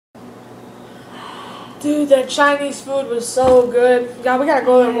Dude, that Chinese food was so good. God, we gotta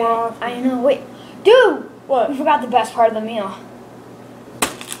go there more often. I know. Wait, dude. What? We forgot the best part of the meal.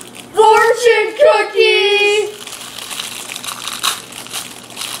 Fortune cookie!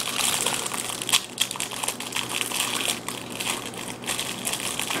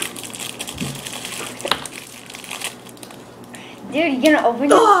 Dude, you gonna open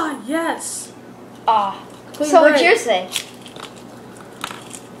it? Ah, yes. Ah. Clean So what'd break. yours say?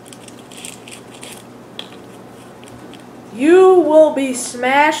 You will be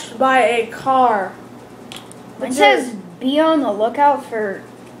smashed by a car. It says be on the lookout for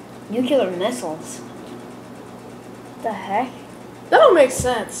nuclear missiles. What the heck? That don't make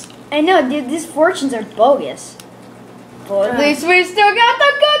sense. I know, dude, these fortunes are bogus. But at Yeah. least we still got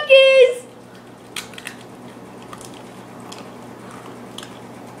the cookies!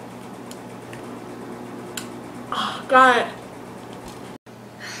 Oh, got it.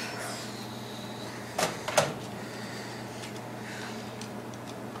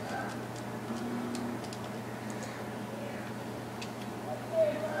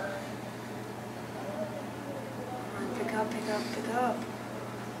 Pick up.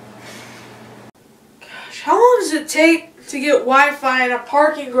 Gosh, how long does it take to get Wi-Fi in a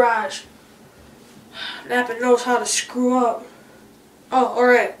parking garage? Napa knows how to screw up. Oh,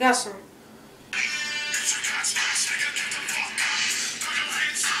 alright, got some.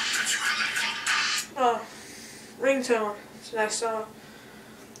 Oh, ringtone. It's a nice song.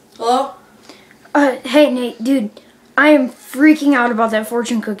 Hello? Hey, Nate, dude, I am freaking out about that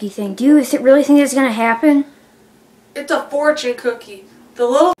fortune cookie thing. Do you really think it's gonna happen? It's a fortune cookie. The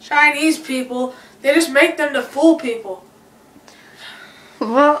little Chinese people, they just make them to fool people.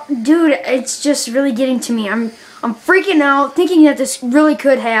 Well, dude, it's just really getting to me. I'm freaking out, thinking that this really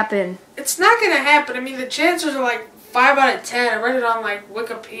could happen. It's not gonna happen. I mean, the chances are like 5 out of 10. I read it on like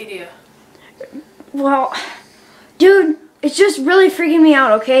Wikipedia. Well, dude, it's just really freaking me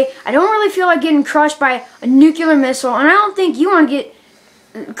out, okay? I don't really feel like getting crushed by a nuclear missile, and I don't think you want to get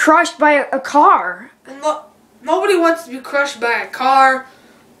crushed by a car. And nobody wants to be crushed by a car.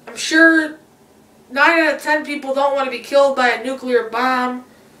 I'm sure 9 out of 10 people don't want to be killed by a nuclear bomb.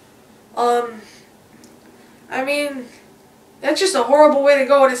 I mean, that's just a horrible way to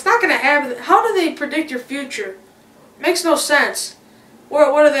go, and it's not going to happen. How do they predict your future? Makes no sense. What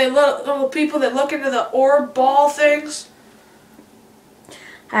are they, little people that look into the orb ball things?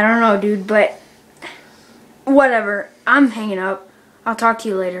 I don't know, dude, but whatever. I'm hanging up. I'll talk to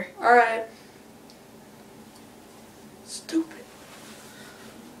you later. Alright. Stupid.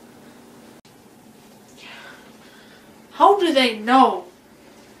 How do they know?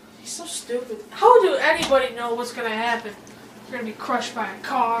 He's so stupid. How do anybody know what's going to happen? You're going to be crushed by a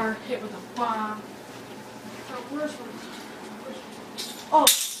car, hit with a bomb. Where's one? Oh.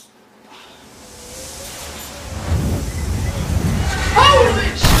 Holy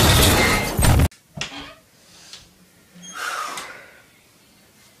shit!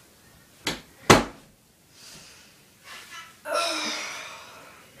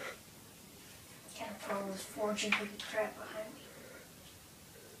 Gotta put all this fortune cookie crap behind me.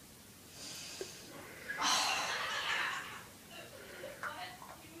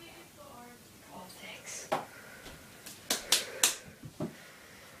 All fix.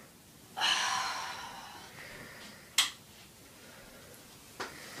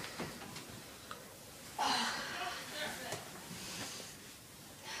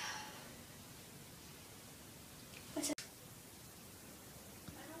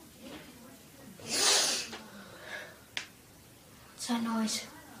 What's that noise?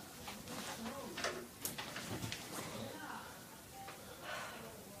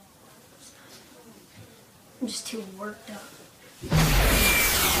 I'm just too worked up.